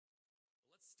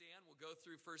We'll go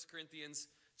through 1 Corinthians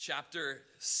chapter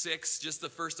 6, just the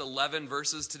first 11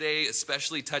 verses today,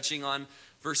 especially touching on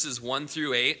verses 1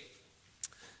 through 8.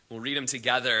 We'll read them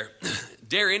together.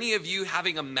 Dare any of you,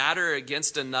 having a matter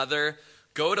against another,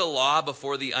 go to law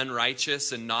before the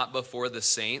unrighteous and not before the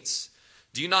saints?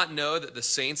 Do you not know that the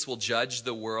saints will judge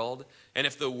the world? And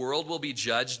if the world will be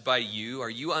judged by you, are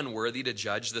you unworthy to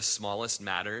judge the smallest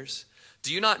matters?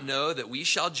 Do you not know that we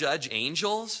shall judge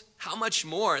angels? How much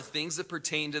more things that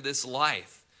pertain to this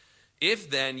life? If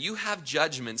then you have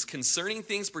judgments concerning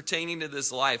things pertaining to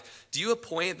this life, do you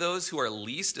appoint those who are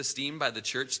least esteemed by the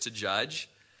church to judge?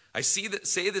 I say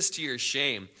this to your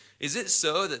shame. Is it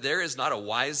so that there is not a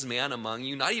wise man among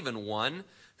you, not even one,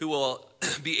 who will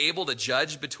be able to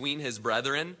judge between his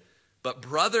brethren? But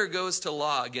brother goes to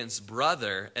law against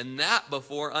brother, and that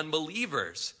before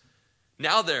unbelievers.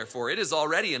 Now, therefore, it is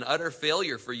already an utter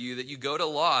failure for you that you go to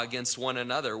law against one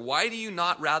another. Why do you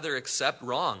not rather accept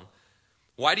wrong?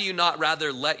 Why do you not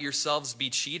rather let yourselves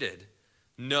be cheated?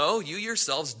 No, you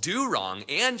yourselves do wrong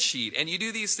and cheat, and you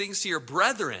do these things to your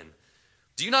brethren.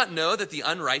 Do you not know that the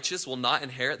unrighteous will not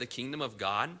inherit the kingdom of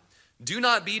God? Do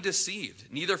not be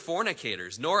deceived. Neither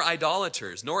fornicators, nor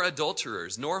idolaters, nor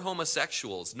adulterers, nor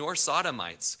homosexuals, nor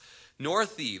sodomites, nor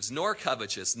thieves, nor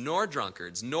covetous, nor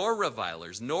drunkards, nor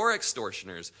revilers, nor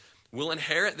extortioners will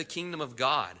inherit the kingdom of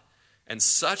God. And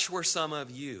such were some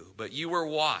of you. But you were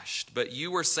washed, but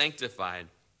you were sanctified,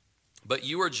 but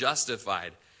you were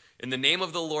justified in the name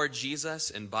of the Lord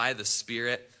Jesus and by the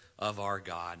Spirit of our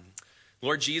God.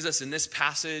 Lord Jesus, in this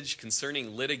passage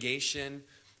concerning litigation,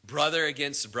 brother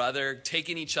against brother,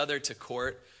 taking each other to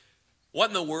court, what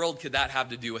in the world could that have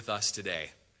to do with us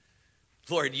today?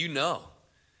 Lord, you know.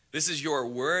 This is your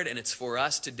word, and it's for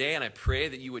us today, and I pray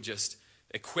that you would just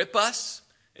equip us,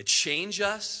 change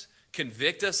us,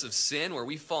 convict us of sin where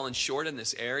we've fallen short in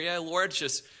this area. Lord,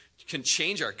 just can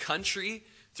change our country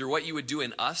through what you would do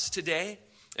in us today,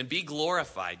 and be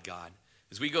glorified, God,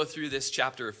 as we go through this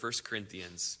chapter of 1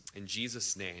 Corinthians. In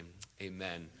Jesus' name,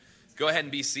 amen. Go ahead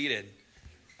and be seated.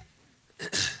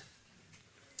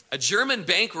 A German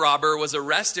bank robber was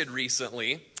arrested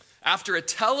recently after a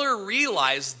teller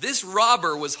realized this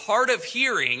robber was hard of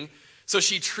hearing, so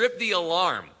she tripped the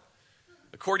alarm.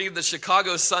 According to the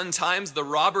Chicago Sun-Times, the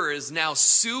robber is now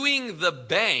suing the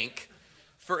bank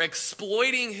for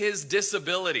exploiting his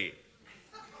disability.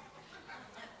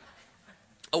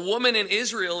 A woman in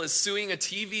Israel is suing a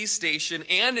TV station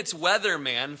and its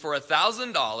weatherman for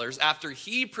 $1,000 after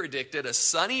he predicted a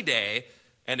sunny day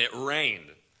and it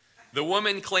rained. The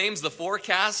woman claims the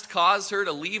forecast caused her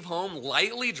to leave home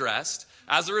lightly dressed.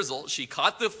 As a result, she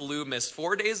caught the flu, missed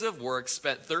 4 days of work,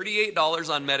 spent $38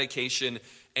 on medication,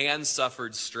 and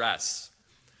suffered stress.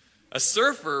 A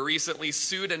surfer recently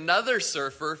sued another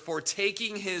surfer for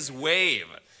taking his wave.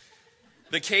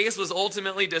 The case was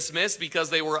ultimately dismissed because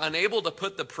they were unable to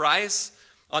put the price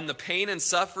on the pain and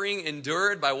suffering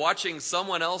endured by watching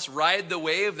someone else ride the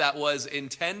wave that was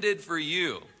intended for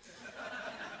you.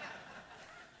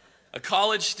 A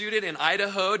college student in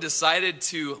Idaho decided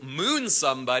to moon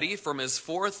somebody from his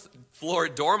fourth floor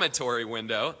dormitory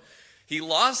window. He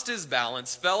lost his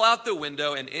balance, fell out the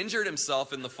window, and injured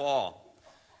himself in the fall.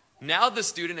 Now the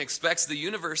student expects the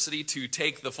university to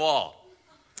take the fall.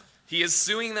 He is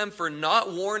suing them for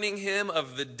not warning him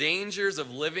of the dangers of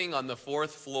living on the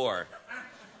fourth floor.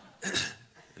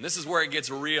 And this is where it gets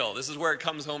real. This is where it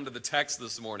comes home to the text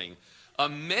this morning. A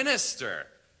minister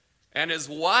and his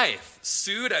wife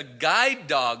sued a guide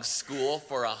dog school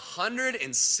for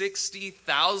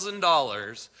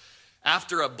 $160,000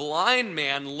 after a blind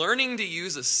man learning to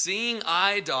use a seeing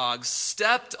eye dog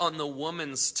stepped on the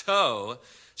woman's toe.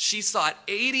 She sought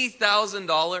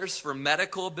 $80,000 for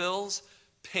medical bills,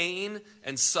 pain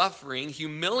and suffering,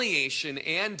 humiliation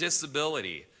and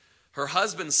disability. Her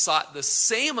husband sought the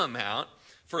same amount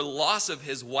for loss of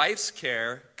his wife's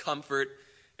care, comfort,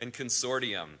 and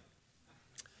consortium.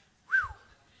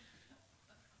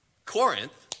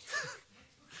 Corinth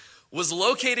was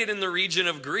located in the region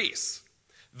of Greece.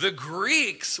 The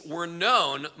Greeks were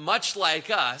known, much like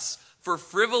us, for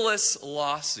frivolous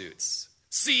lawsuits.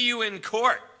 See you in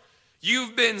court.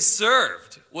 You've been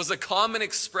served was a common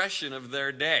expression of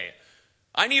their day.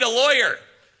 I need a lawyer.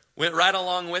 Went right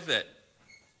along with it.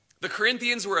 The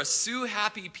Corinthians were a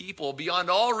sue-happy people beyond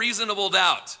all reasonable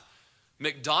doubt.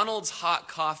 McDonald's hot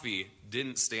coffee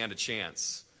didn't stand a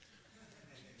chance.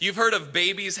 You've heard of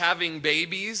babies having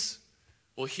babies?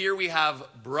 Well, here we have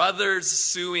brothers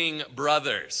suing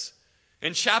brothers.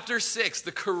 In chapter 6,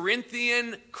 the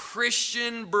Corinthian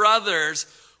Christian brothers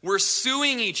were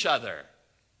suing each other.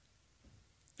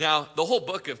 Now, the whole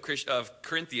book of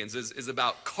Corinthians is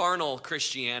about carnal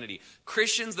Christianity.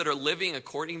 Christians that are living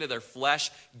according to their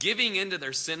flesh, giving into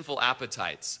their sinful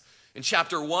appetites. In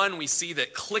chapter 1, we see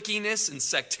that cliquiness and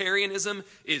sectarianism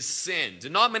is sin.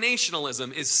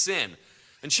 Denominationalism is sin.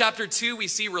 In chapter 2, we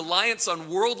see reliance on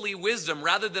worldly wisdom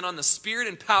rather than on the Spirit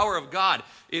and power of God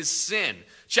is sin.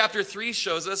 Chapter 3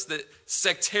 shows us that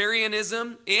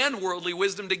sectarianism and worldly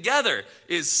wisdom together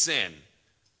is sin.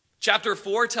 Chapter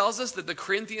 4 tells us that the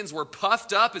Corinthians were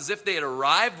puffed up as if they had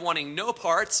arrived, wanting no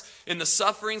parts in the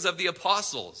sufferings of the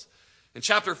apostles. And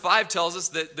chapter 5 tells us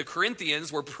that the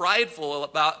Corinthians were prideful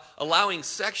about allowing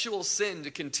sexual sin to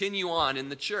continue on in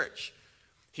the church.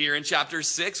 Here in chapter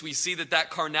 6, we see that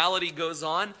carnality goes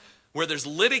on, where there's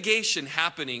litigation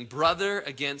happening, brother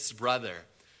against brother.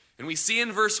 And we see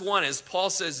in verse 1, as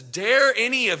Paul says, "Dare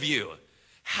any of you,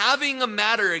 having a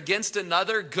matter against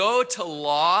another, go to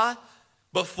law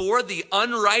before the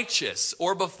unrighteous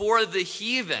or before the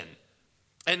heathen,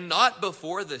 and not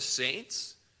before the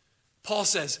saints?" Paul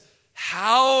says,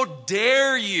 how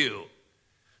dare you?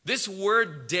 This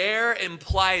word dare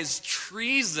implies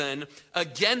treason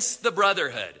against the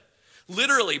brotherhood.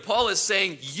 Literally, Paul is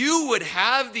saying, you would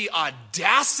have the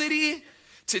audacity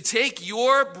to take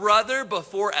your brother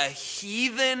before a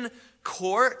heathen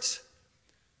court?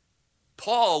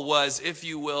 Paul was, if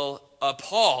you will,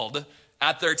 appalled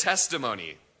at their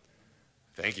testimony.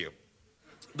 Thank you.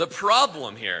 The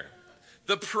problem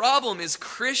is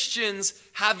Christians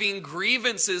having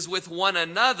grievances with one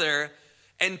another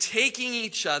and taking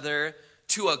each other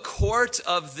to a court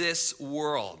of this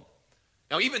world.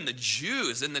 Now, even the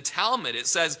Jews in the Talmud, it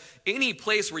says any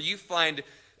place where you find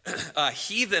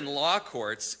heathen law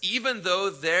courts, even though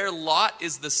their lot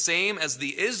is the same as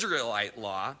the Israelite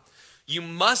law, you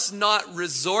must not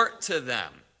resort to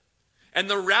them. And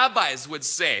the rabbis would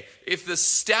say, if the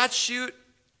statute,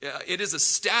 it is a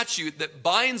statute that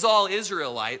binds all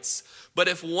Israelites, but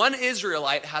if one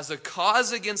Israelite has a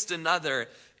cause against another,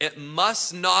 it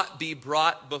must not be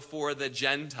brought before the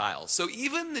Gentiles. So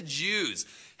even the Jews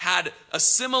had a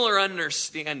similar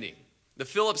understanding. The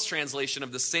Phillips translation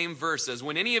of the same verse says,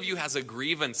 when any of you has a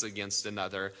grievance against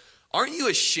another, aren't you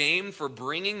ashamed for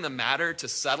bringing the matter to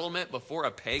settlement before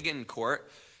a pagan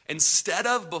court instead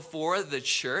of before the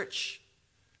church?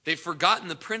 They've forgotten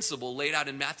the principle laid out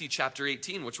in Matthew chapter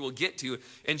 18, which we'll get to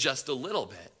in just a little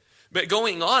bit. But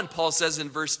going on, Paul says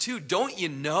in verse 2, don't you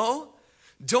know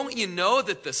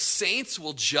that the saints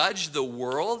will judge the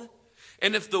world?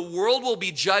 And if the world will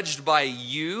be judged by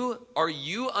you, are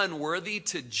you unworthy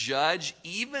to judge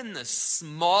even the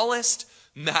smallest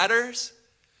matters?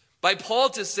 By Paul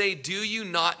to say, do you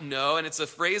not know? And it's a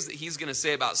phrase that he's going to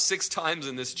say about 6 times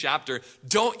in this chapter.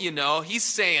 Don't you know? He's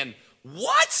saying,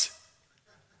 what?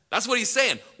 That's what he's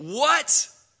saying. What?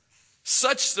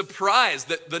 Such surprise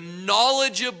that the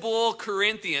knowledgeable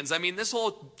Corinthians, I mean, this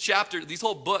whole chapter, this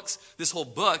whole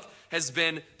book has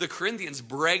been the Corinthians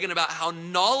bragging about how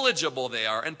knowledgeable they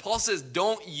are. And Paul says,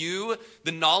 don't you,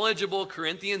 the knowledgeable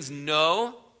Corinthians,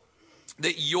 know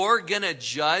that you're going to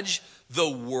judge the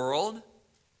world?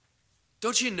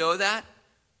 Don't you know that?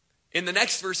 In the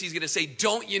next verse, he's going to say,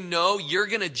 don't you know you're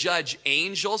going to judge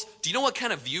angels? Do you know what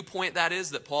kind of viewpoint that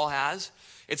is that Paul has?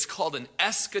 It's called an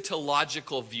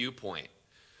eschatological viewpoint.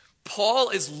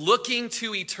 Paul is looking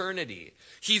to eternity.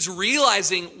 He's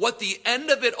realizing what the end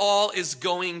of it all is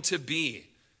going to be.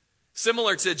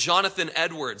 Similar to Jonathan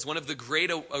Edwards, one of the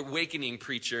great awakening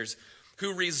preachers,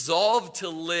 who resolved to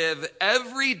live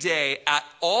every day at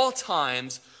all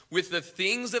times with the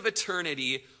things of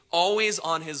eternity always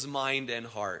on his mind and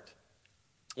heart.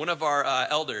 One of our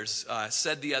elders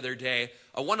said the other day,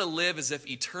 I want to live as if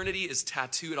eternity is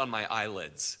tattooed on my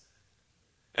eyelids.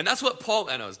 And that's what Paul,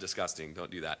 I know it's disgusting,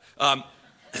 don't do that.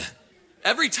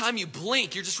 Every time you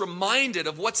blink, you're just reminded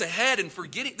of what's ahead and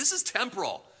forgetting. This is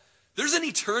temporal. There's an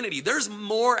eternity. There's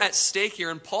more at stake here.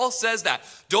 And Paul says that.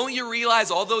 Don't you realize,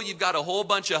 although you've got a whole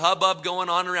bunch of hubbub going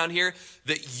on around here,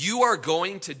 that you are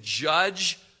going to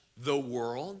judge the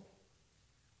world?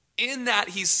 In that,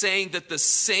 he's saying that the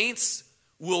saints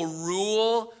will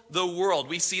rule the world.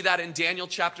 We see that in Daniel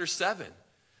chapter 7.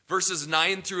 Verses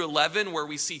 9 through 11, where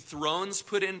we see thrones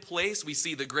put in place. We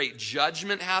see the great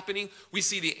judgment happening. We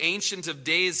see the Ancient of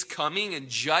Days coming, and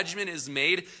judgment is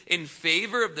made in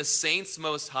favor of the saints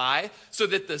most high, so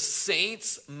that the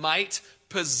saints might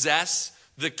possess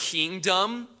the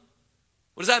kingdom.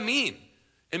 What does that mean?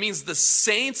 It means the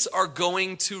saints are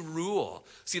going to rule.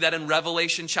 See that in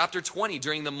Revelation chapter 20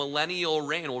 during the millennial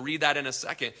reign. We'll read that in a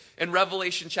second. In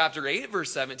Revelation chapter 8,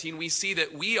 verse 17, we see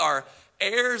that we are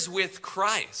heirs with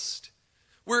Christ.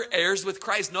 we're heirs with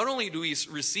Christ. Not only do we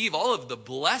receive all of the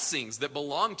blessings that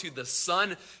belong to the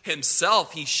Son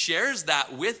himself, he shares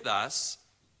that with us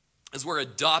as we're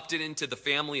adopted into the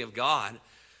family of God,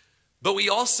 but we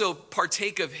also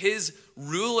partake of his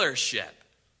rulership.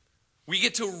 We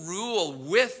get to rule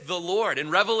with the Lord. In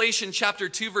Revelation chapter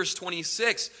 2, verse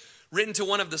 26, written to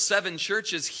one of the 7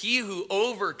 churches, he who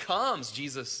overcomes,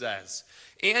 Jesus says,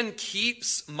 and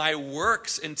keeps my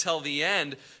works until the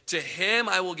end, to him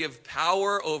I will give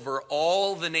power over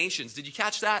all the nations. Did you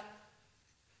catch that?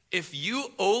 If you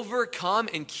overcome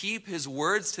and keep his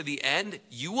words to the end,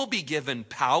 you will be given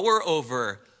power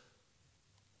over.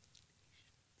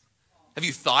 Have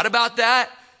you thought about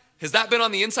that? Has that been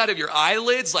on the inside of your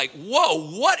eyelids? Like,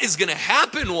 whoa, what is going to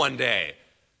happen one day?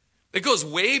 It goes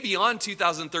way beyond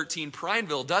 2013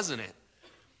 Prineville, doesn't it?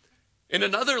 In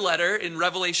another letter in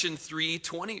Revelation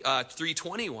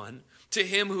 3:21, to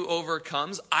him who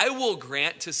overcomes, I will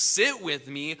grant to sit with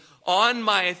me on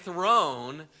my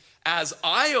throne as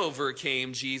I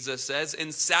overcame, Jesus says,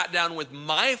 and sat down with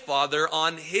my Father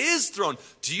on his throne.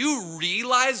 Do you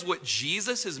realize what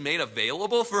Jesus has made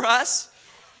available for us?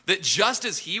 That just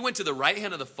as he went to the right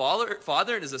hand of the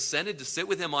Father and is ascended to sit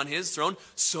with him on his throne,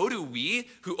 so do we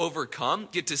who overcome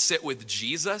get to sit with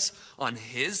Jesus on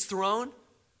his throne.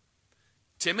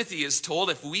 Timothy is told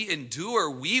if we endure,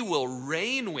 we will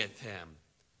reign with him.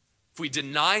 If we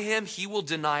deny him, he will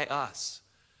deny us.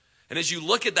 And as you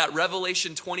look at that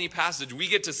Revelation 20 passage, we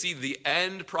get to see the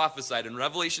end prophesied in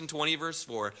Revelation 20 verse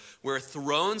 4, where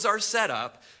thrones are set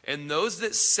up and those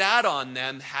that sat on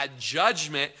them had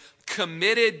judgment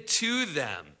committed to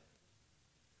them.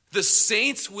 The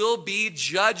saints will be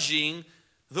judging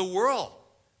the world.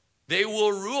 They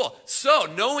will rule. So,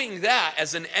 knowing that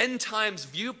as an end times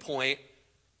viewpoint,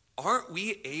 aren't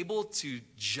we able to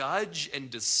judge and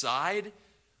decide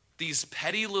these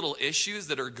petty little issues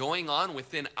that are going on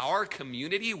within our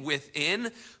community,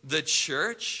 within the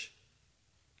church?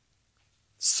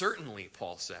 Certainly,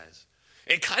 Paul says.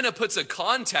 It kind of puts a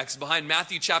context behind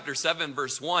Matthew chapter 7,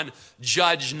 verse 1,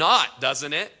 judge not,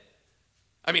 doesn't it?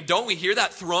 I mean, don't we hear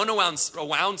that thrown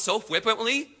around so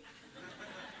flippantly?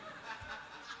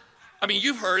 I mean,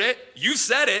 you've heard it. You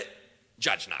said it.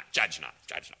 Judge not, judge not,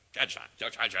 judge not, judge not,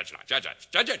 judge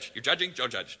not, judge. You're judging,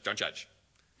 don't judge, don't judge.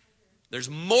 There's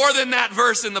more than that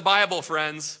verse in the Bible,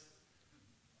 friends,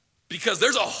 because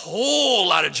there's a whole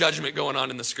lot of judgment going on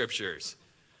in the scriptures.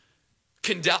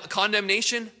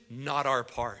 Condemnation, not our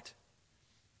part.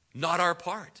 Not our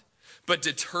part. But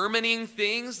determining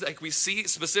things, like we see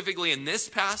specifically in this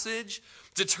passage,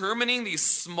 determining these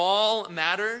small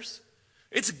matters,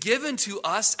 it's given to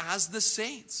us as the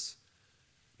saints.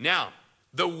 Now,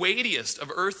 the weightiest of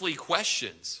earthly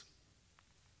questions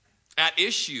at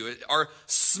issue are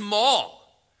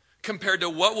small compared to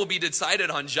what will be decided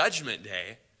on Judgment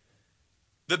Day.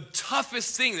 The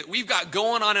toughest thing that we've got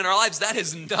going on in our lives, that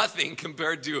is nothing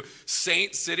compared to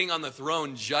saints sitting on the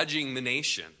throne judging the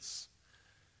nations.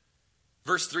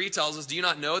 Verse 3 tells us, do you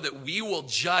not know that we will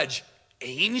judge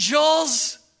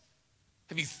angels?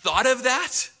 Have you thought of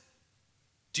that?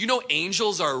 Do you know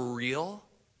angels are real?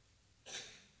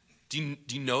 Do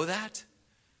you know that?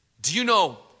 Do you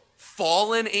know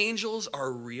fallen angels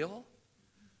are real?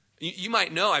 You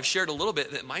might know, I've shared a little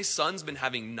bit, that my son's been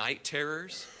having night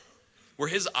terrors where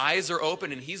his eyes are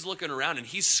open and he's looking around and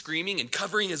he's screaming and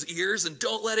covering his ears and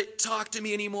don't let it talk to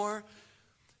me anymore.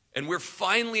 And we're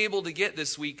finally able to get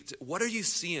this week, what are you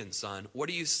seeing, son? What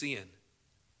are you seeing?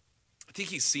 I think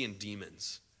he's seeing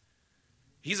demons.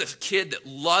 He's a kid that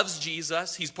loves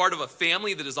Jesus. He's part of a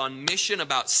family that is on mission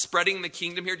about spreading the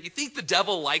kingdom here. Do you think the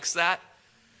devil likes that?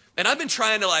 And I've been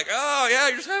trying to oh yeah,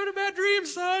 you're just having a bad dream,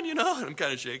 son, and I'm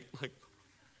kind of shaking.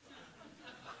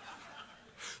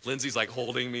 Lindsay's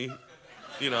holding me,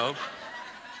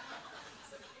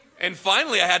 And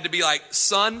finally I had to be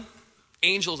son,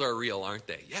 angels are real, aren't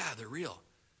they? Yeah, they're real.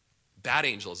 Bad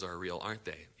angels are real, aren't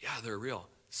they? Yeah, they're real.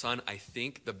 Son, I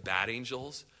think the bad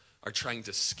angels are trying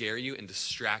to scare you and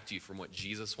distract you from what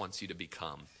Jesus wants you to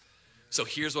become. So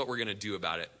here's what we're going to do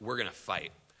about it. We're going to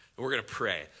fight. And we're going to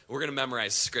pray. We're going to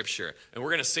memorize scripture. And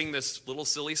we're going to sing this little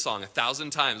silly song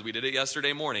 1,000 times. We did it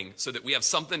yesterday morning so that we have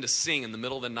something to sing in the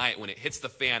middle of the night when it hits the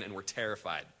fan and we're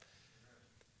terrified.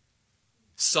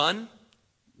 Son,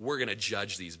 we're going to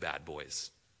judge these bad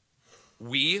boys.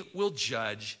 We will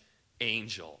judge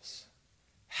angels.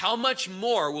 How much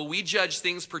more will we judge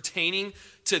things pertaining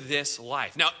to this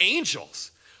life? Now,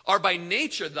 angels are by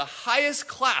nature the highest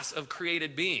class of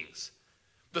created beings.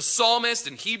 The psalmist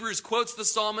in Hebrews quotes the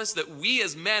psalmist that we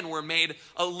as men were made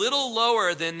a little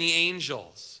lower than the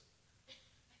angels.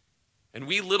 And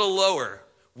we little lower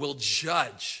will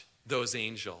judge those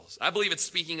angels. I believe it's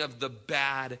speaking of the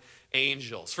bad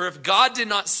angels. For if God did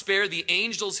not spare the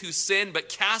angels who sinned, but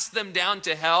cast them down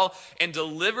to hell and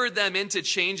delivered them into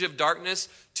change of darkness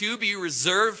to be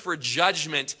reserved for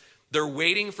judgment, they're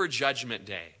waiting for judgment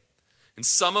day. And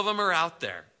some of them are out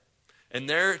there, and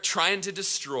they're trying to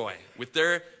destroy with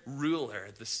their ruler,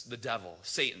 the devil,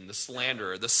 Satan, the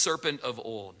slanderer, the serpent of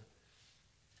old.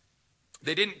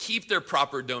 They didn't keep their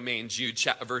proper domain, Jude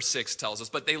verse 6 tells us,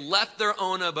 but they left their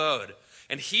own abode.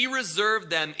 And he reserved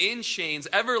them in chains,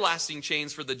 everlasting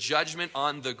chains, for the judgment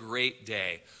on the great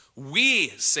day. We,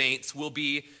 saints, will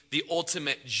be the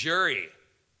ultimate jury.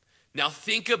 Now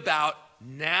think about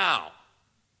now.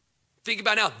 Think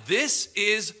about now. This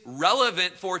is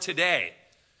relevant for today.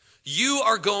 You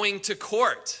are going to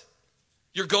court.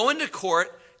 You're going to court,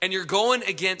 and you're going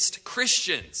against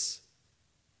Christians.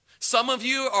 Some of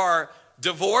you are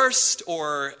divorced,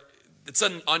 or it's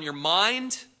on your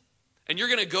mind, and you're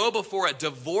going to go before a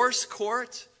divorce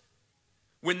court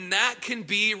when that can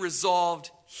be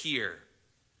resolved here.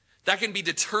 That can be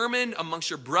determined amongst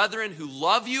your brethren who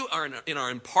love you and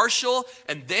are impartial,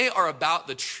 and they are about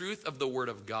the truth of the word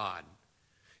of God.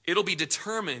 It'll be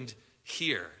determined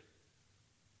here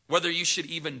whether you should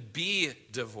even be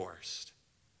divorced.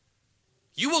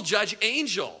 You will judge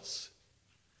angels.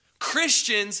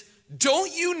 Christians,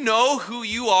 don't you know who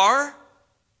you are?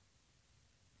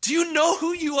 Do you know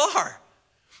who you are?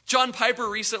 John Piper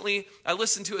recently, I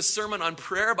listened to a sermon on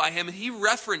prayer by him, and he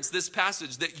referenced this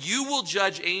passage that you will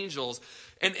judge angels,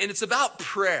 and it's about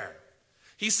prayer.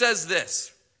 He says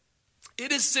this: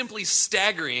 it is simply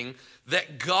staggering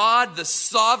that God, the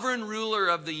sovereign ruler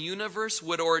of the universe,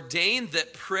 would ordain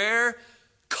that prayer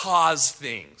cause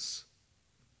things.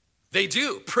 They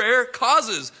do. Prayer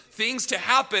causes things to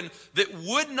happen that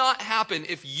would not happen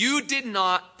if you did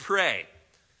not pray.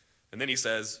 And then he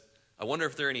says, I wonder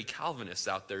if there are any Calvinists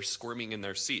out there squirming in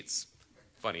their seats.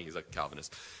 Funny, he's a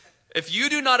Calvinist. If you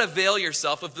do not avail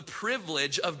yourself of the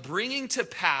privilege of bringing to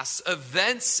pass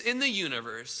events in the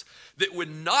universe that would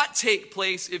not take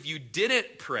place if you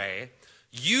didn't pray,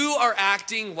 you are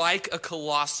acting like a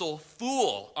colossal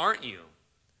fool, aren't you?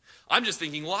 I'm just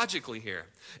thinking logically here.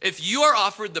 If you are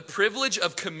offered the privilege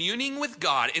of communing with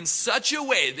God in such a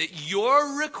way that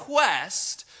your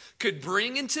request could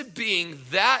bring into being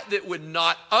that would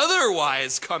not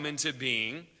otherwise come into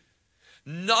being,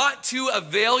 not to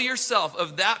avail yourself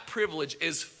of that privilege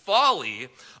is folly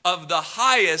of the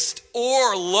highest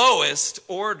or lowest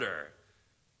order.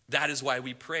 That is why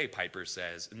we pray, Piper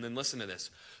says. And then listen to this.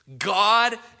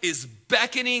 God is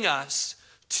beckoning us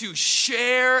to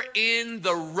share in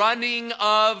the running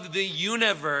of the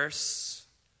universe.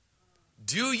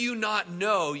 Do you not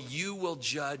know you will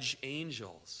judge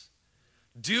angels?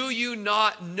 Do you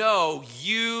not know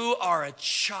you are a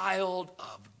child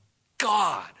of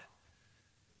God?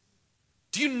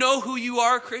 Do you know who you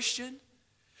are, Christian?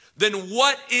 Then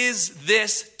what is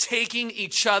this taking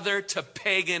each other to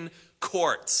pagan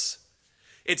courts?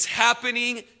 It's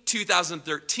happening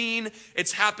 2013.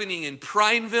 It's happening in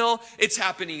Prineville. It's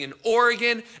happening in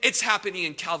Oregon. It's happening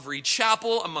in Calvary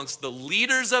Chapel amongst the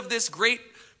leaders of this great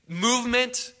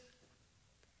movement.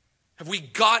 Have we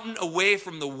gotten away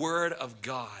from the word of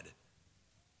God?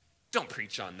 Don't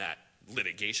preach on that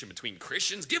litigation between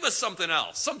Christians. Give us something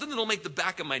else, something that'll make the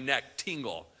back of my neck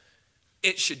tingle.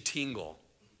 It should tingle.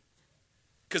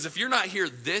 Because if you're not here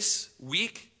this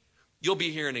week, you'll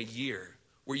be here in a year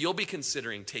where you'll be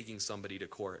considering taking somebody to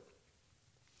court,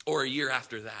 or a year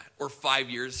after that, or 5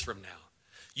 years from now.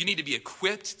 You need to be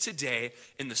equipped today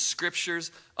in the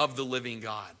scriptures of the living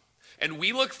God. And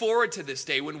we look forward to this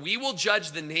day when we will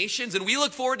judge the nations, and we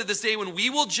look forward to this day when we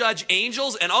will judge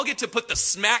angels, and I'll get to put the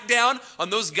smack down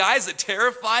on those guys that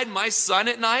terrified my son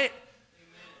at night.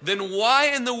 Then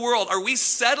why in the world are we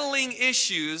settling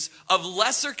issues of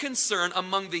lesser concern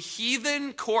among the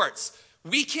heathen courts?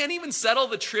 We can't even settle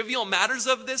the trivial matters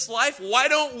of this life. Why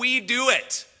don't we do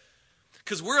it?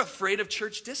 Because we're afraid of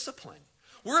church discipline.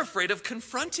 We're afraid of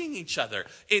confronting each other.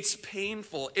 It's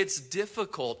painful. It's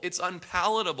difficult. It's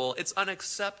unpalatable. It's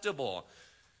unacceptable.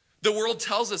 The world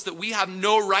tells us that we have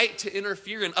no right to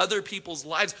interfere in other people's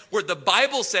lives, where the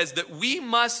Bible says that we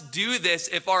must do this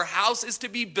if our house is to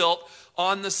be built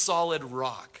on the solid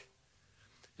rock.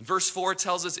 And verse 4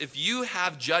 tells us, if you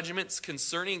have judgments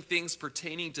concerning things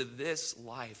pertaining to this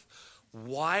life,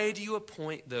 why do you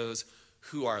appoint those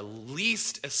who are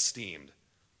least esteemed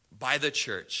by the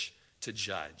church to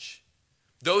judge?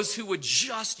 Those who would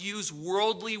just use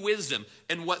worldly wisdom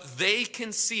and what they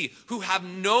can see, who have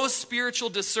no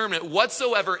spiritual discernment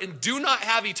whatsoever and do not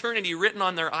have eternity written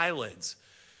on their eyelids.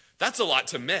 That's a lot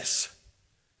to miss.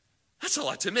 That's a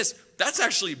lot to miss. That's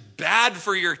actually bad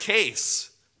for your case.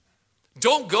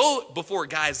 Don't go before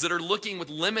guys that are looking with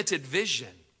limited vision.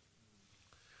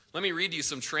 Let me read you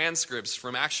some transcripts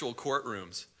from actual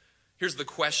courtrooms. Here's the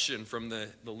question from the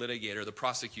litigator, the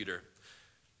prosecutor.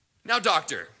 Now,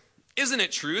 doctor, isn't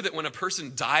it true that when a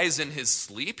person dies in his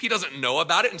sleep, he doesn't know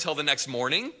about it until the next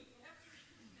morning?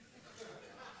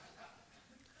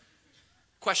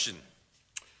 Question.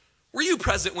 Were you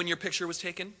present when your picture was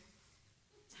taken?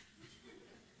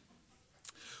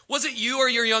 Was it you or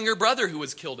your younger brother who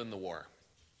was killed in the war?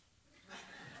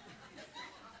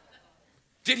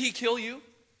 Did he kill you?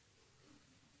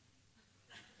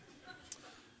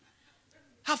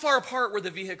 How far apart were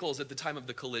the vehicles at the time of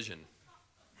the collision?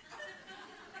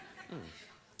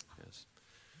 Yes.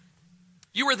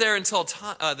 You were there until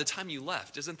the time you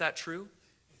left. Isn't that true?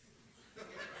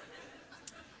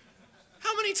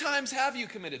 How many times have you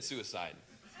committed suicide?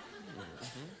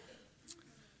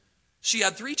 She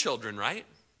had 3 children, right?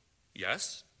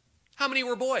 Yes. How many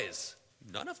were boys?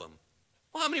 None of them.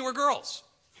 Well, how many were girls?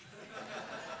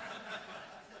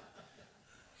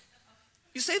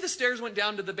 You say the stairs went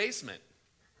down to the basement.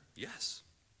 Yes.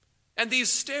 And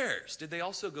these stairs, did they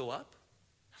also go up?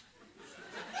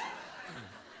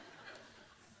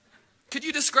 Could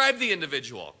you describe the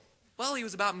individual? Well, he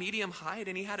was about medium height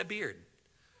and he had a beard.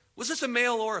 Was this a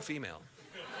male or a female?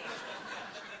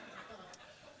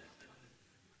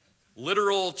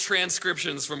 Literal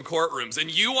transcriptions from courtrooms.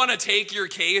 And you want to take your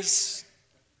case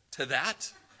to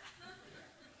that?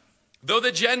 Though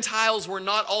the Gentiles were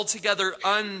not altogether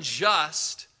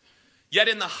unjust, yet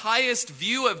in the highest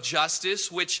view of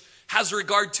justice, which has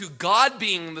regard to God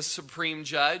being the supreme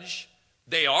judge,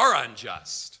 they are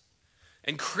unjust.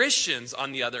 And Christians,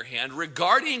 on the other hand,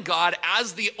 regarding God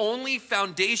as the only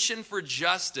foundation for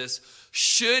justice,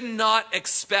 should not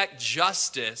expect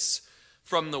justice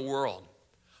from the world.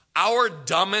 Our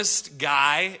dumbest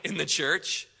guy in the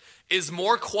church is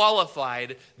more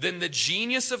qualified than the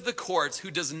genius of the courts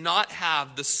who does not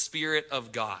have the Spirit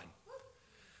of God.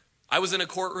 I was in a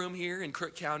courtroom here in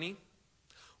Crook County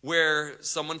where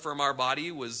someone from our body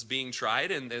was being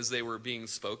tried, and as they were being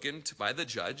spoken to by the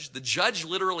judge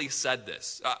literally said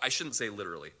this. I shouldn't say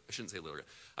literally.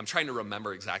 I'm trying to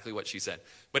remember exactly what she said,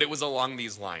 but it was along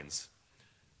these lines.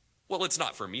 Well, it's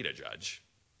not for me to judge.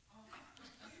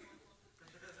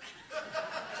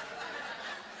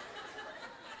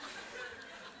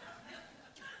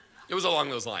 It was along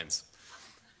those lines.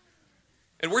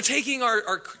 And we're taking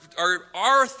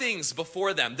our things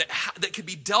before them that could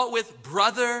be dealt with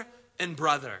brother and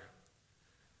brother.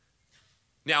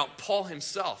 Now, Paul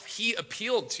himself, he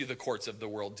appealed to the courts of the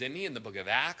world, didn't he, in the book of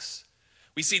Acts?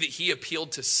 We see that he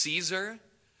appealed to Caesar,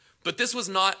 but this was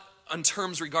not on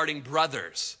terms regarding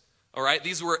brothers. All right,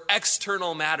 these were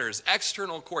external matters,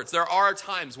 external courts. There are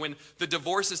times when the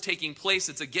divorce is taking place,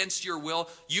 it's against your will.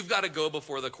 You've got to go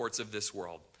before the courts of this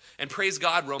world. And praise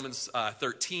God, Romans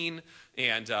 13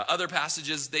 and other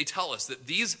passages, they tell us that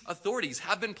these authorities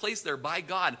have been placed there by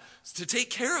God to take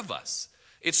care of us.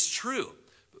 It's true.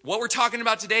 What we're talking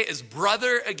about today is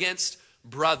brother against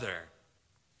brother,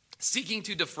 seeking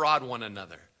to defraud one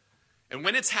another. And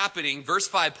when it's happening, verse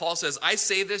 5, Paul says, I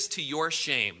say this to your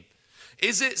shame.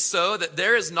 Is it so that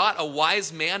there is not a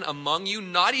wise man among you,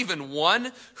 not even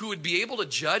one, who would be able to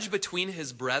judge between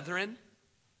his brethren?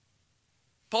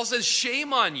 Paul says,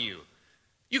 shame on you.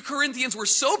 You Corinthians were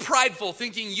so prideful,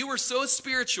 thinking you were so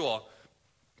spiritual,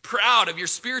 proud of your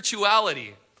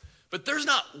spirituality. But there's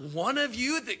not one of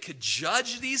you that could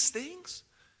judge these things?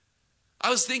 I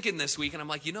was thinking this week, and I'm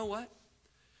like, you know what?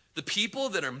 The people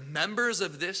that are members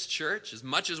of this church, as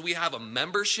much as we have a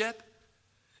membership,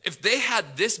 if they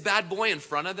had this bad boy in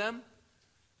front of them,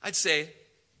 I'd say,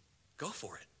 go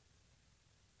for it.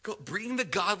 Go, bring the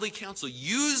godly counsel.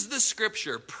 Use the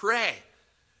scripture. Pray.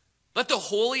 Let the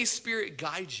Holy Spirit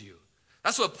guide you.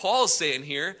 That's what Paul is saying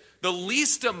here. The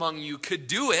least among you could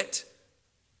do it.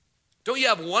 Don't you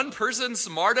have one person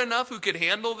smart enough who could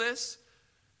handle this?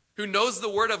 Who knows the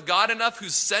word of God enough?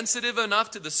 Who's sensitive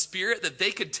enough to the Spirit that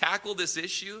they could tackle this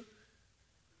issue?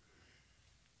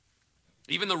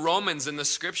 Even the Romans in the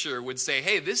scripture would say,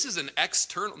 hey, this is an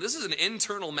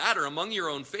internal matter among your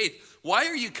own faith. Why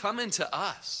are you coming to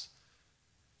us?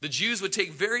 The Jews would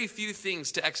take very few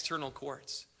things to external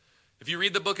courts. If you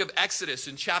read the book of Exodus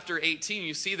in chapter 18,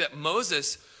 you see that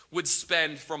Moses would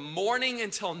spend from morning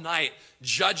until night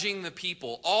judging the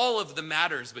people, all of the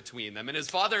matters between them. And his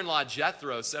father-in-law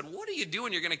Jethro said, what are you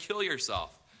doing? You're going to kill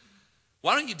yourself.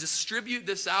 Why don't you distribute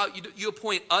this out? You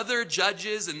appoint other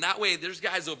judges, and that way there's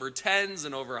guys over tens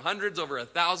and over hundreds, over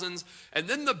thousands, and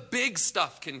then the big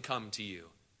stuff can come to you.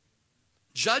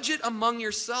 Judge it among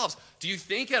yourselves. Do you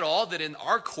think at all that in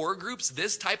our core groups,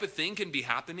 this type of thing can be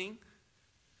happening?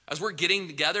 As we're getting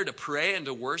together to pray and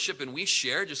to worship and we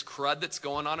share just crud that's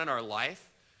going on in our life,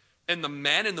 and the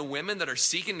men and the women that are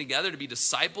seeking together to be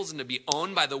disciples and to be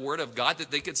owned by the word of God,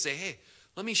 that they could say, hey,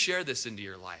 let me share this into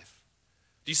your life.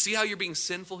 Do you see how you're being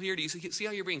sinful here? Do you see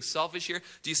how you're being selfish here?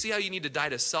 Do you see how you need to die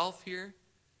to self here?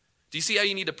 Do you see how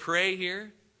you need to pray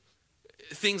here?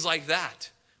 Things like that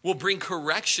will bring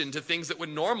correction to things that would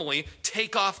normally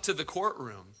take off to the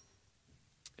courtroom.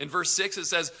 In verse 6 it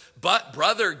says, but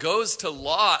brother goes to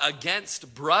law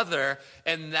against brother,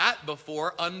 and that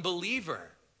before unbeliever.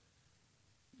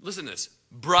 Listen to this.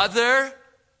 Brother,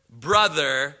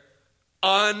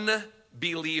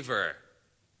 unbeliever,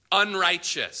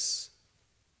 unrighteous,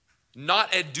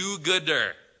 not a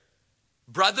do-gooder.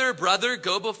 Brother,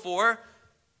 go before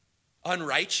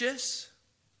unrighteous.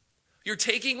 You're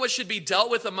taking what should be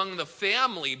dealt with among the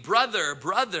family,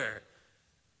 brother,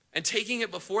 and taking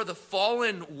it before the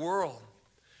fallen world.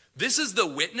 This is the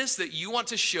witness that you want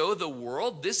to show the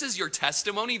world. This is your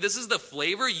testimony. This is the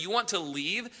flavor you want to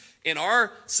leave in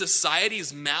our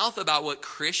society's mouth about what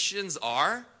Christians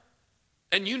are.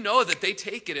 And you know that they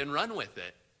take it and run with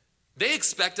it. They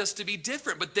expect us to be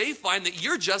different, but they find that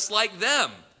you're just like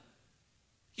them.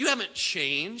 You haven't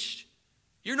changed.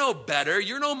 You're no better.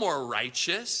 You're no more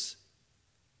righteous.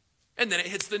 And then it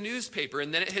hits the newspaper,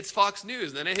 and then it hits Fox News,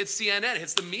 and then it hits CNN, it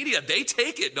hits the media. They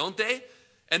take it, don't they?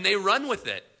 And they run with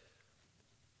it.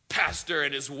 Pastor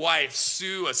and his wife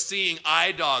sue a seeing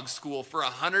eye dog school for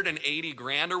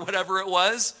 $180,000 or whatever it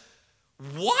was.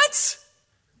 What?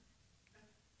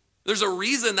 There's a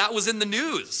reason that was in the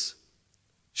news.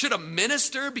 Should a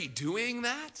minister be doing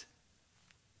that?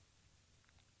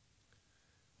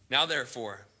 Now,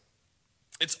 therefore,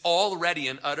 it's already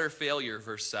an utter failure,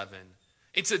 verse 7.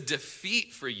 It's a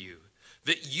defeat for you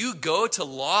that you go to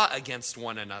law against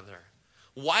one another.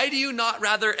 Why do you not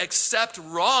rather accept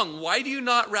wrong? Why do you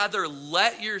not rather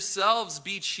let yourselves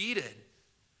be cheated?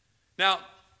 Now,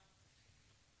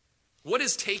 what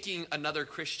is taking another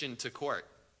Christian to court?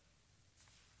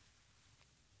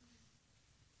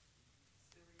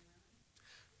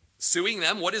 Suing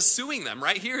them. What is suing them?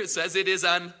 Right here it says it is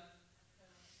an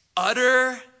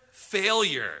utter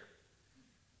failure.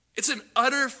 It's an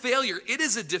utter failure. It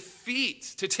is a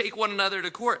defeat to take one another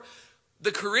to court.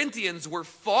 The Corinthians were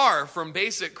far from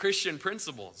basic Christian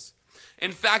principles.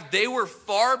 In fact, they were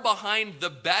far behind the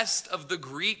best of the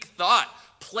Greek thought.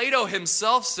 Plato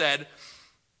himself said,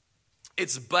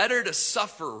 it's better to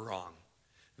suffer wrong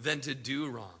than to do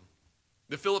wrong.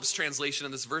 The Phillips translation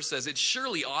of this verse says, it's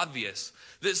surely obvious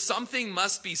that something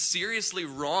must be seriously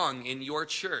wrong in your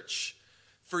church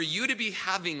for you to be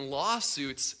having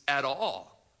lawsuits at all.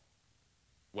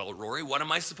 Well, Rory, what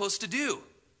am I supposed to do?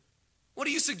 What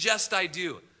do you suggest I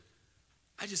do?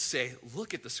 I just say,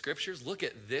 look at the scriptures, look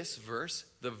at this verse.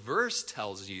 The verse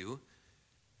tells you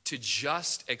to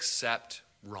just accept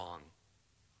wrong.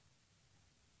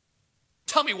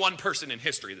 Tell me one person in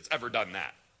history that's ever done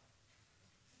that.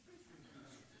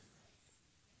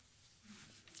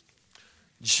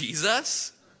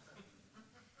 Jesus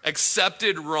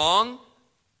accepted wrong.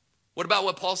 What about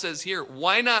what Paul says here?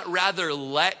 Why not rather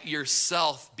let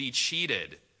yourself be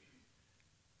cheated?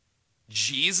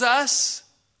 Jesus?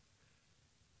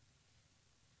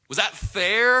 Was that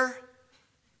fair?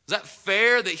 Was that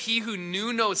fair that he who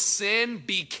knew no sin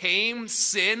became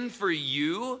sin for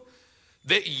you,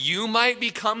 that you might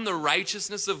become the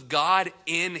righteousness of God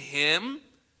in him?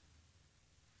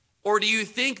 Or do you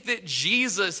think that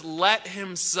Jesus let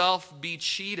himself be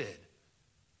cheated?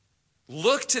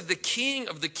 Look to the King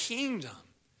of the kingdom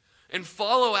and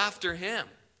follow after him.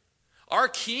 Our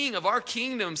King of our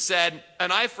kingdom said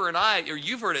an eye for an eye, or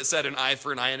you've heard it said an eye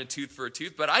for an eye and a tooth for a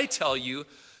tooth, but I tell you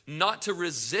not to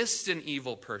resist an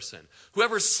evil person.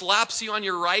 Whoever slaps you on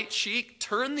your right cheek,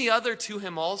 turn the other to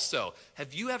him also.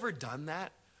 Have you ever done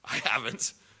that? I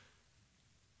haven't.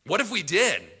 What if we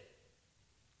did?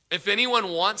 If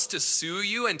anyone wants to sue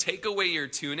you and take away your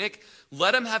tunic,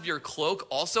 let him have your cloak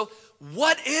also.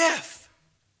 What if?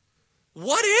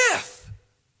 What if?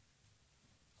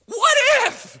 What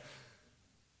if?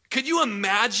 Could you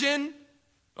imagine?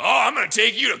 Oh, I'm going to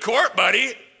take you to court,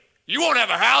 buddy. You won't have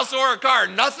a house or a car,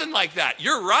 nothing like that.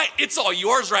 You're right. It's all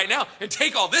yours right now. And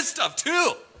take all this stuff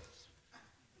too.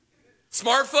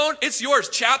 Smartphone, it's yours.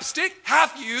 Chapstick,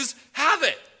 half used, have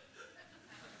it.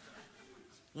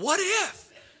 What if?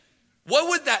 What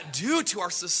would that do to our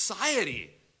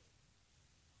society?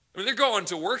 I mean, they're going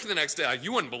to work the next day. Like,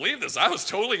 you wouldn't believe this. I was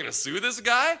totally going to sue this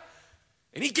guy.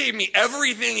 And he gave me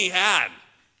everything he had.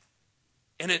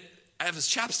 And I have his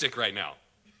chapstick right now.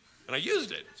 And I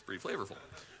used it. It's pretty flavorful.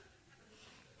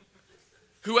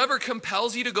 Whoever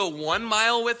compels you to go 1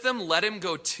 mile with them, let him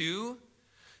go 2.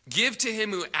 Give to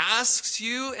him who asks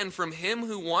you, and from him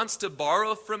who wants to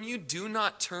borrow from you, do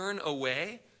not turn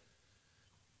away.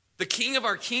 The King of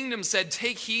our kingdom said,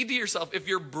 take heed to yourself. If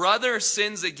your brother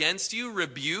sins against you,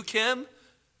 rebuke him.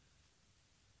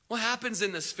 What happens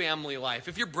in this family life?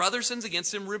 If your brother sins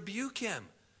against him, rebuke him.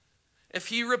 If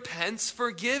he repents,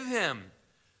 forgive him.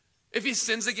 If he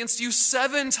sins against you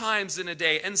 7 times in a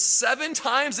day, and 7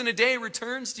 times in a day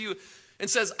returns to you and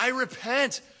says, I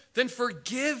repent, then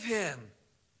forgive him.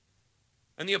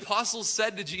 And the apostles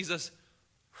said to Jesus,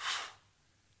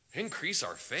 increase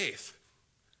our faith.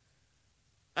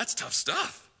 That's tough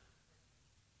stuff.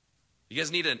 You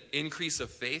guys need an increase of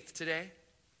faith today?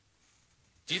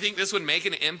 Do you think this would make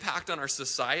an impact on our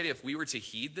society if we were to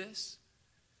heed this?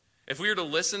 If we were to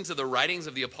listen to the writings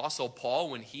of the Apostle Paul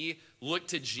when he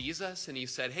looked to Jesus and he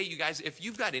said, hey, you guys, if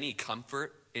you've got any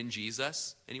comfort in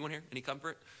Jesus, anyone here, any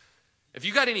comfort? If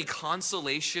you got any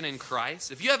consolation in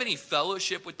Christ, if you have any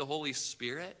fellowship with the Holy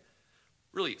Spirit,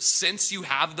 really, since you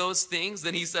have those things,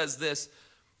 then he says this,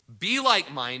 be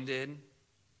like-minded,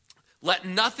 let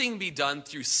nothing be done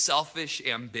through selfish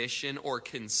ambition or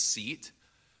conceit.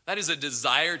 That is a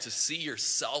desire to see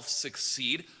yourself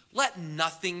succeed. Let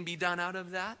nothing be done out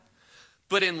of that.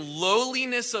 But in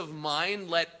lowliness of mind,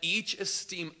 let each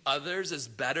esteem others as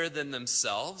better than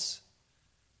themselves.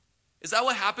 Is that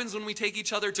what happens when we take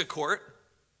each other to court?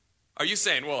 Are you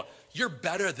saying, well, you're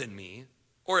better than me?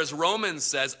 Or as Romans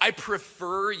says, I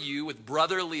prefer you with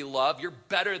brotherly love. You're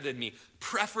better than me.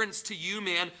 Preference to you,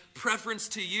 man. Preference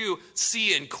to you. See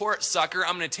you in court, sucker.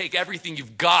 I'm going to take everything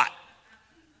you've got.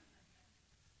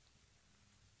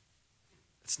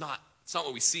 It's not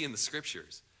what we see in the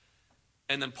scriptures.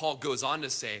 And then Paul goes on to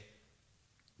say,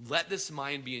 let this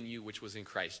mind be in you which was in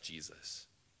Christ Jesus,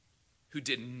 who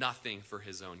did nothing for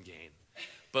his own gain,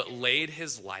 but laid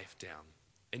his life down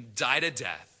and died a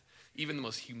death, even the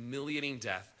most humiliating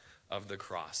death of the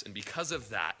cross. And because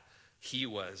of that, he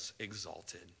was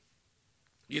exalted.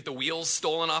 You get the wheels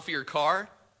stolen off of your car?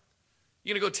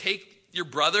 You're going to go take your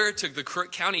brother to the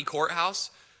Crook County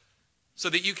courthouse so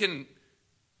that you can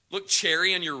look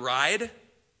cherry on your ride?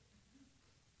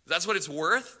 That's what it's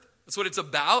worth? That's what it's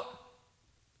about?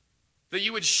 That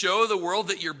you would show the world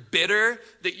that you're bitter,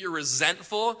 that you're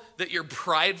resentful, that you're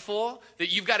prideful,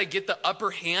 that you've got to get the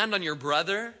upper hand on your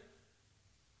brother?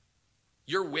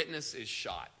 Your witness is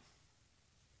shot.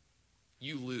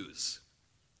 You lose.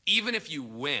 Even if you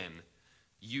win,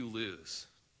 you lose.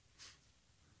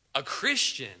 A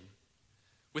Christian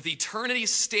with eternity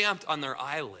stamped on their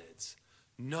eyelids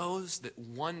knows that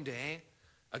one day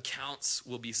accounts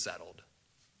will be settled.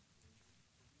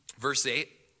 Verse 8,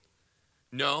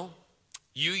 no,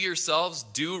 you yourselves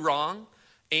do wrong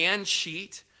and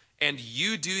cheat, and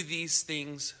you do these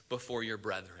things before your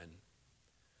brethren.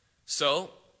 So,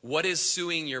 what is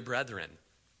suing your brethren?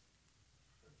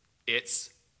 It's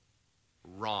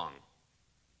wrong.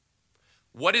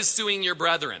 What is suing your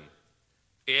brethren?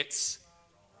 It's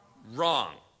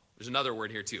wrong. There's another word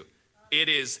here too. It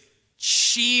is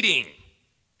cheating.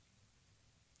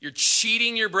 You're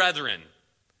cheating your brethren.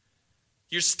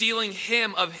 You're stealing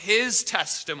him of his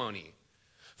testimony.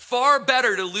 Far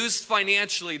better to lose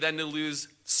financially than to lose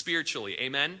spiritually.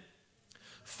 Amen?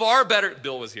 Far better.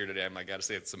 Bill was here today. I got to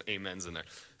say some amens in there.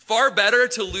 Far better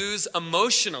to lose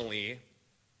emotionally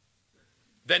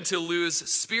than to lose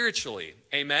spiritually.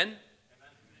 Amen?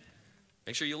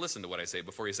 Make sure you listen to what I say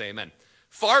before you say amen.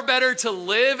 Far better to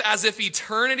live as if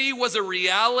eternity was a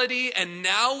reality and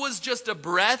now was just a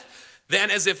breath than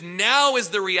as if now is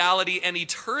the reality and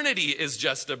eternity is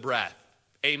just a breath.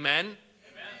 Amen? Amen?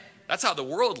 That's how the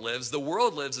world lives. The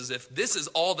world lives as if this is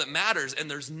all that matters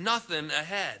and there's nothing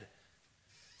ahead.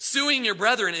 Suing your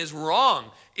brethren is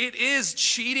wrong. It is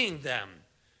cheating them.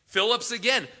 Phillips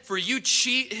again, for you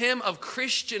cheat him of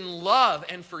Christian love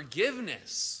and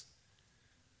forgiveness.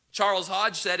 Charles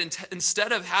Hodge said,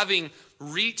 instead of having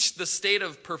reached the state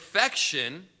of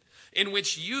perfection in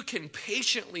which you can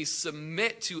patiently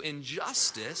submit to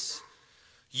injustice,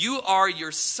 you are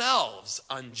yourselves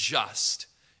unjust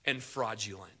and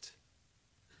fraudulent.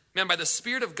 Man, by the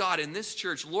Spirit of God in this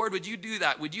church, Lord, would you do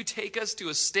that? Would you take us to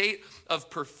a state of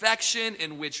perfection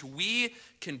in which we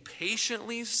can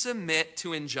patiently submit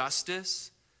to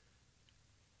injustice?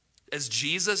 As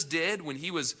Jesus did when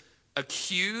he was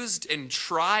accused and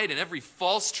tried in every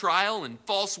false trial and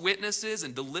false witnesses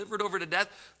and delivered over to death.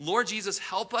 Lord Jesus,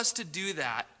 help us to do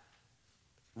that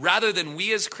rather than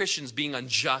we as Christians being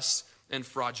unjust and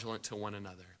fraudulent to one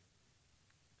another.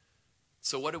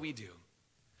 So what do?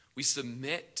 We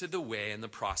submit to the way and the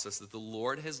process that the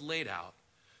Lord has laid out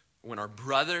When our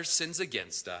brother sins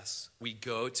against us, we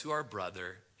go to our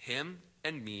brother, him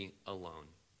and me alone.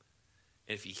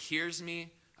 And if he hears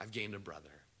me, I've gained a brother.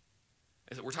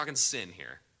 We're talking sin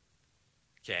here,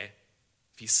 okay?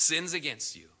 If he sins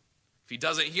against you, if he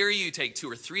doesn't hear you, you take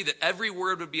 2 or 3, that every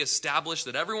word would be established,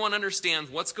 that everyone understands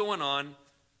what's going on.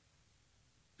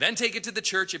 Then take it to the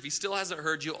church if he still hasn't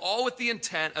heard you, all with the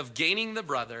intent of gaining the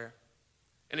brother.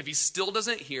 And if he still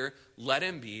doesn't hear, let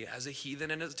him be as a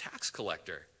heathen and as a tax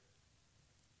collector.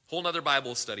 Whole nother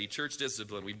Bible study, church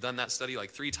discipline. We've done that study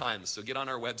like 3 times, so get on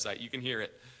our website. You can hear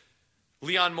it.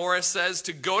 Leon Morris says,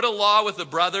 to go to law with a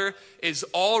brother is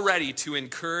already to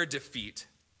incur defeat,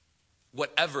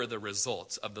 whatever the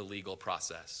results of the legal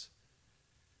process.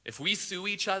 If we sue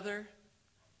each other,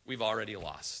 we've already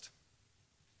lost.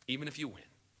 Even if you win,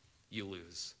 you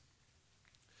lose.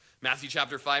 Matthew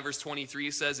chapter 5, verse 23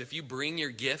 says, if you bring your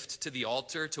gift to the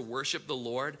altar to worship the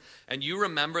Lord, and you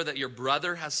remember that your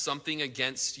brother has something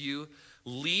against you,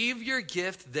 leave your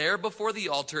gift there before the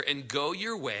altar and go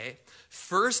your way.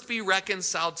 First be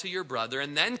reconciled to your brother,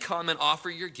 and then come and offer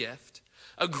your gift.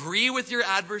 Agree with your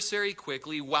adversary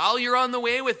quickly while you're on the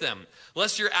way with them,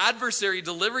 lest your adversary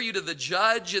deliver you to the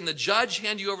judge, and the judge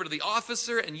hand you over to the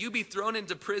officer, and you be thrown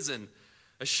into prison.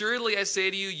 Assuredly, I say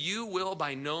to you, you will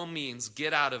by no means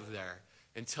get out of there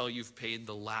until you've paid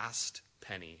the last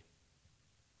penny.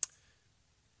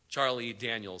 Charlie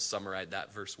Daniels summarized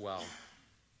that verse well.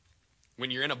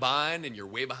 When you're in a bind and you're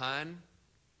way behind,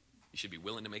 you should be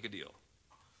willing to make a deal.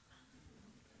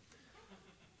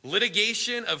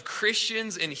 Litigation of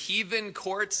Christians in heathen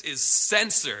courts is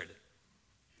censored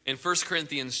in 1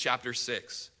 Corinthians chapter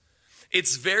 6.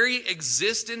 Its very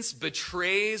existence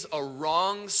betrays a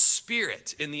wrong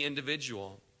spirit in the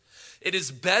individual. It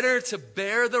is better to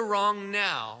bear the wrong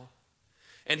now,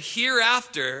 and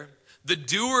hereafter the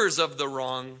doers of the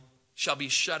wrong shall be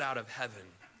shut out of heaven,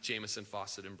 Jameson,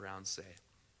 Fawcett, and Brown say.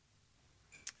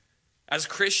 As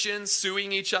Christians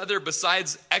suing each other,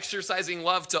 besides exercising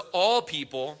love to all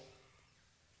people,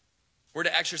 we're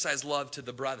to exercise love to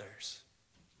the brothers.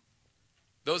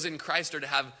 Those in Christ are to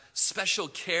have special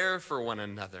care for one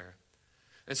another.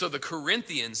 And so the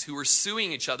Corinthians who were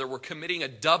suing each other were committing a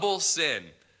double sin.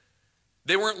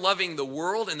 They weren't loving the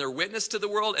world and their witness to the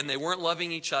world, and they weren't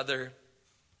loving each other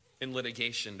in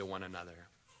litigation to one another.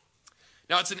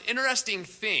 Now, it's an interesting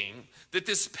thing that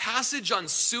this passage on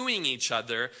suing each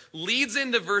other leads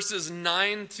into verses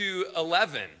 9 to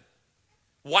 11.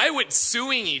 Why would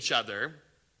suing each other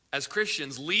as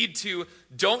Christians lead to,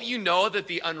 don't you know that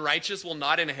the unrighteous will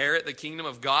not inherit the kingdom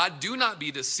of God? Do not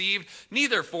be deceived,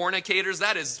 neither fornicators,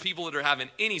 that is people that are having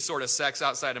any sort of sex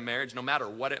outside of marriage, no matter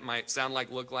what it might sound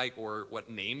like, look like, or what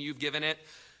name you've given it,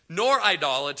 nor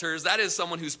idolaters, that is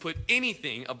someone who's put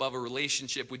anything above a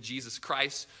relationship with Jesus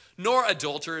Christ, nor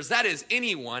adulterers, that is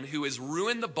anyone who has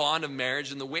ruined the bond of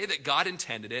marriage in the way that God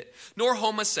intended it, nor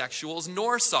homosexuals,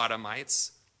 nor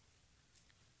sodomites.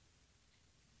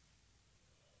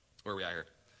 Where are we at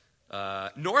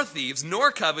here? Nor thieves,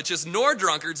 nor covetous, nor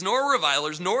drunkards, nor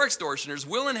revilers, nor extortioners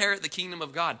will inherit the kingdom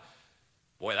of God.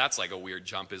 Boy, that's like a weird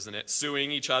jump, isn't it?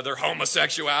 Suing each other,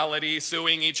 homosexuality,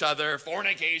 suing each other,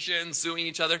 fornication, suing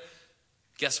each other.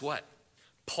 Guess what?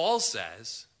 Paul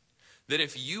says that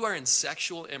if you are in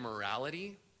sexual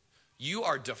immorality, you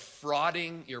are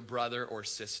defrauding your brother or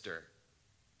sister.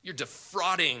 You're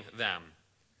defrauding them.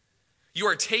 You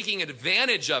are taking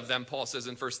advantage of them, Paul says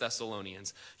in 1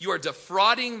 Thessalonians. You are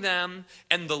defrauding them,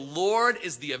 and the Lord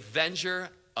is the avenger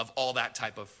of all that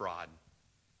type of fraud.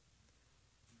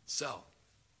 So,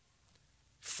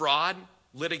 fraud,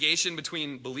 litigation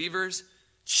between believers,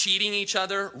 cheating each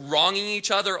other, wronging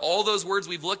each other, all those words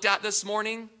we've looked at this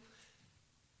morning,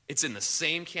 it's in the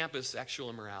same camp as sexual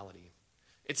immorality.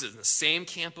 It's in the same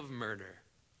camp of murder.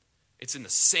 It's in the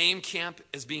same camp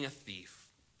as being a thief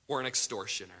or an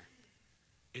extortioner.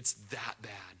 It's that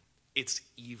bad. It's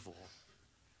evil.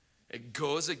 It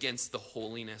goes against the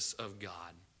holiness of God.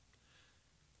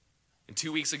 And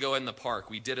 2 weeks ago in the park,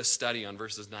 we did a study on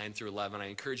verses 9 through 11. I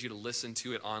encourage you to listen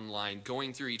to it online,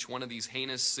 going through each one of these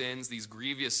heinous sins, these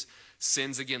grievous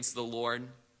sins against the Lord.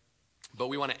 But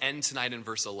we want to end tonight in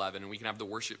verse 11, and we can have the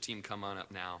worship team come on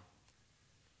up now.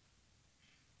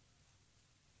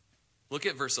 Look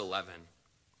at verse 11.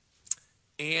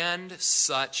 And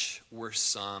such were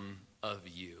some of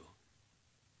you.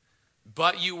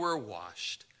 But you were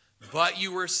washed, but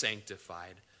you were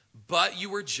sanctified, but you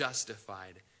were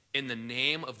justified in the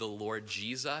name of the Lord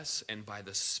Jesus and by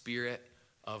the Spirit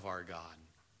of our God.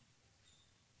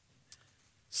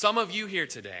 Some of you here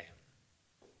today,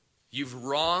 you've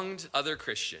wronged other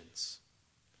Christians.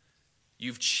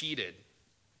 You've cheated.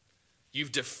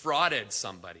 You've defrauded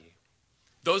somebody.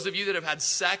 Those of you that have had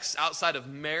sex outside of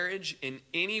marriage in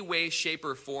any way, shape,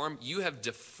 or form, you have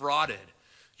defrauded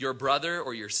your brother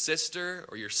or your sister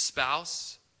or your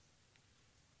spouse.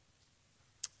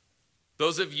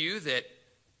 Those of you that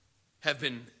have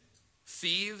been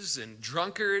thieves and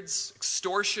drunkards,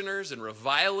 extortioners and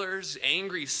revilers,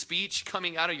 angry speech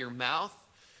coming out of your mouth,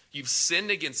 you've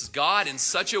sinned against God in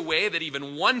such a way that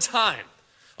even one time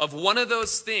of one of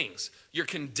those things, you're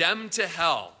condemned to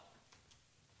hell,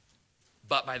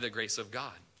 but by the grace of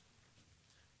God.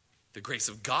 The grace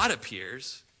of God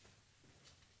appears,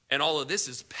 and all of this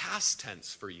is past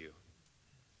tense for you.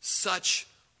 Such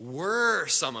were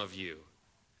some of you.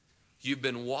 You've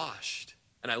been washed.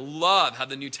 And I love how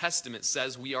the New Testament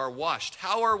says we are washed.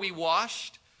 How are we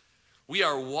washed? We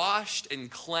are washed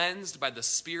and cleansed by the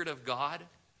Spirit of God.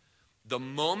 The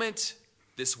moment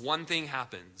this one thing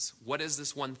happens, what is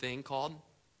this one thing called?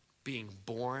 Being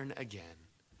born again.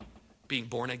 Being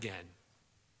born again.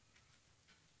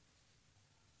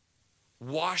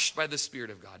 Washed by the Spirit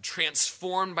of God.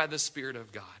 Transformed by the Spirit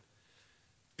of God.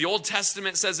 The Old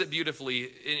Testament says it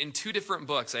beautifully in two different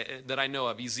books that I know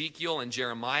of, Ezekiel and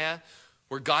Jeremiah,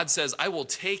 where God says, I will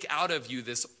take out of you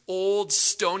this old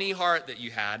stony heart that you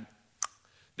had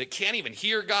that can't even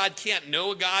hear God, can't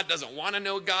know God, doesn't want to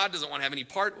know God, doesn't want to have any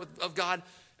part of God,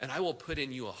 and I will put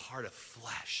in you a heart of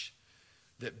flesh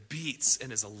that beats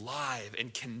and is alive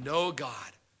and can know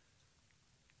God,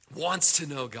 wants to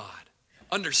know God,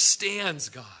 understands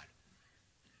God.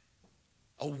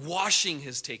 A washing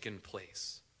has taken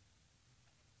place.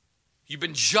 You've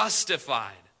been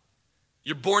justified.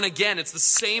 You're born again. It's the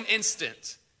same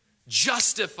instant.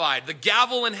 Justified. The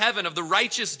gavel in heaven of the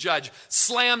righteous judge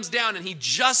slams down and he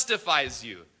justifies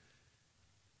you.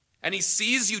 And he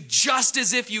sees you just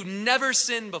as if you never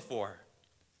sinned before.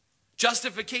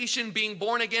 Justification, being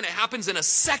born again, it happens in a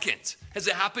second. Has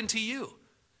it happened to you?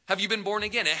 Have you been born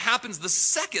again? It happens the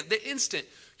second, the instant.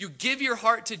 You give your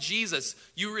heart to Jesus.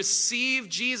 You receive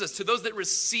Jesus. To those that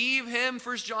receive him,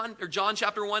 John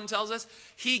chapter 1 tells us,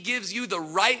 he gives you the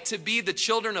right to be the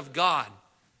children of God.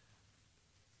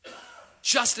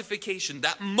 Justification,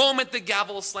 that moment the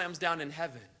gavel slams down in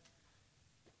heaven.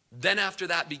 Then after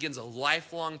that begins a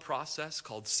lifelong process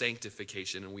called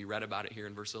sanctification, and we read about it here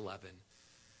in verse 11,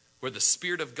 where the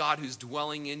Spirit of God who's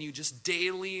dwelling in you just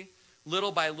daily,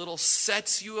 little by little,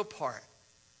 sets you apart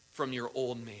from your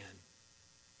old man.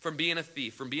 From being a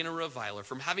thief, from being a reviler,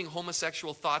 from having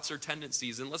homosexual thoughts or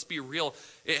tendencies. And let's be real,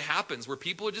 it happens where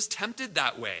people are just tempted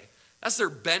that way. That's their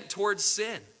bent towards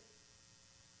sin.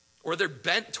 Or they're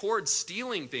bent towards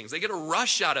stealing things. They get a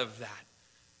rush out of that.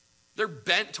 They're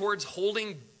bent towards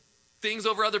holding things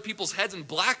over other people's heads and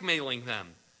blackmailing them.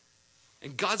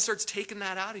 And God starts taking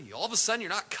that out of you. All of a sudden, you're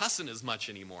not cussing as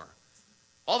much anymore.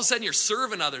 All of a sudden, you're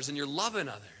serving others and you're loving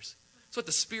others. That's what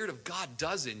the Spirit of God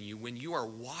does in you when you are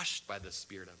washed by the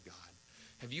Spirit of God.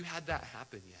 Have you had that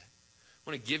happen yet? I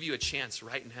want to give you a chance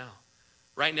right now.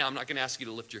 Right now, I'm not going to ask you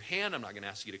to lift your hand. I'm not going to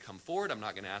ask you to come forward. I'm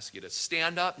not going to ask you to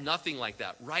stand up. Nothing like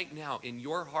that. Right now, in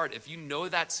your heart, if you know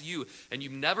that's you and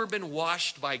you've never been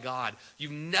washed by God,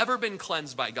 you've never been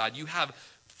cleansed by God, you have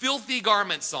filthy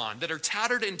garments on that are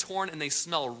tattered and torn and they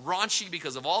smell raunchy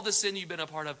because of all the sin you've been a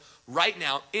part of, right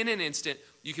now, in an instant,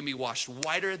 you can be washed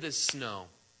whiter than snow.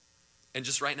 And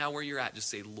just right now where you're at, just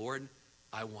say, Lord,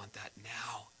 I want that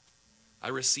now. I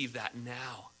receive that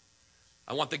now.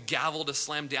 I want the gavel to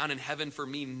slam down in heaven for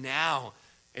me now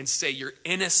and say, you're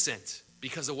innocent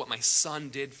because of what my son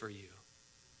did for you.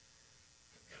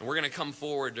 And we're going to come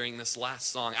forward during this last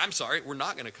song. I'm sorry, we're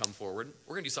not going to come forward.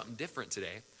 We're going to do something different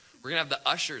today. We're going to have the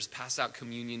ushers pass out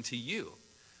communion to you.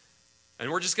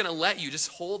 And we're just going to let you just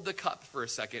hold the cup for a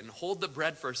second and hold the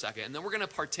bread for a second. And then we're going to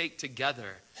partake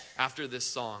together after this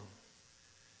song.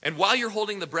 And while you're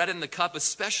holding the bread and the cup,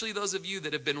 especially those of you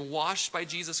that have been washed by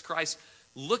Jesus Christ,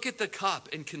 look at the cup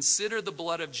and consider the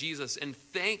blood of Jesus and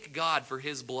thank God for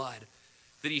his blood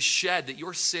that he shed, that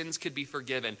your sins could be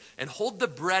forgiven. And hold the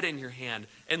bread in your hand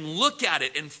and look at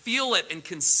it and feel it and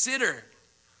consider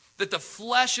that the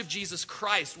flesh of Jesus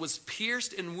Christ was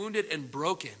pierced and wounded and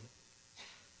broken.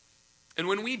 And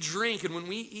when we drink and when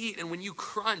we eat and when you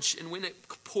crunch and when it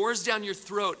pours down your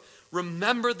throat,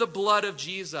 remember the blood of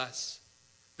Jesus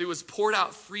that was poured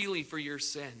out freely for your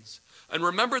sins. And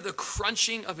remember the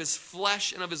crunching of his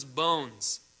flesh and of his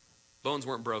bones. Bones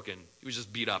weren't broken. He was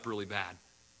just beat up really bad.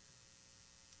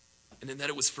 And then that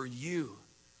it was for you,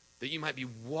 that you might be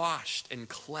washed and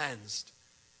cleansed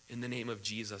in the name of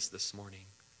Jesus this morning.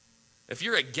 If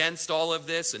you're against all of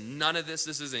this and none of this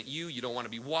isn't you, you don't want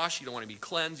to be washed, you don't want to be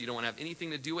cleansed, you don't want to have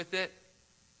anything to do with it,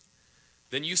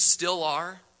 then you still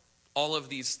are all of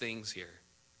these things here.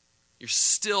 You're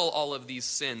still all of these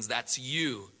sins. That's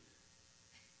you.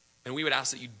 And we would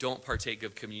ask that you don't partake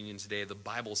of communion today. The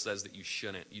Bible says that you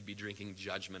shouldn't. You'd be drinking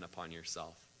judgment upon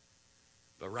yourself.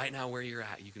 But right now where you're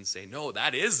at, you can say, no,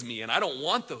 that is me, and I don't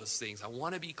want those things. I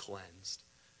want to be cleansed.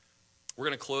 We're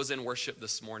going to close in worship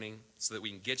this morning so that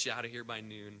we can get you out of here by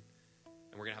noon.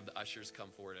 And we're going to have the ushers come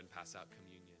forward and pass out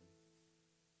communion.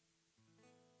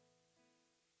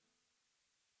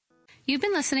 You've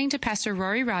been listening to Pastor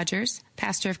Rory Rodgers,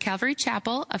 pastor of Calvary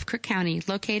Chapel of Crook County,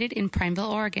 located in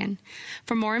Prineville, Oregon.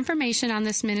 For more information on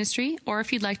this ministry, or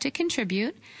if you'd like to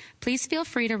contribute, please feel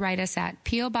free to write us at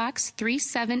P.O. Box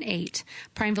 378,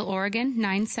 Prineville, Oregon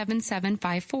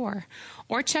 97754,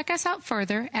 or check us out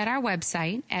further at our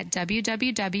website at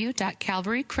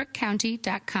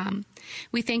www.calvarycrookcounty.com.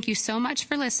 We thank you so much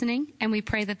for listening, and we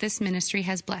pray that this ministry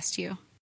has blessed you.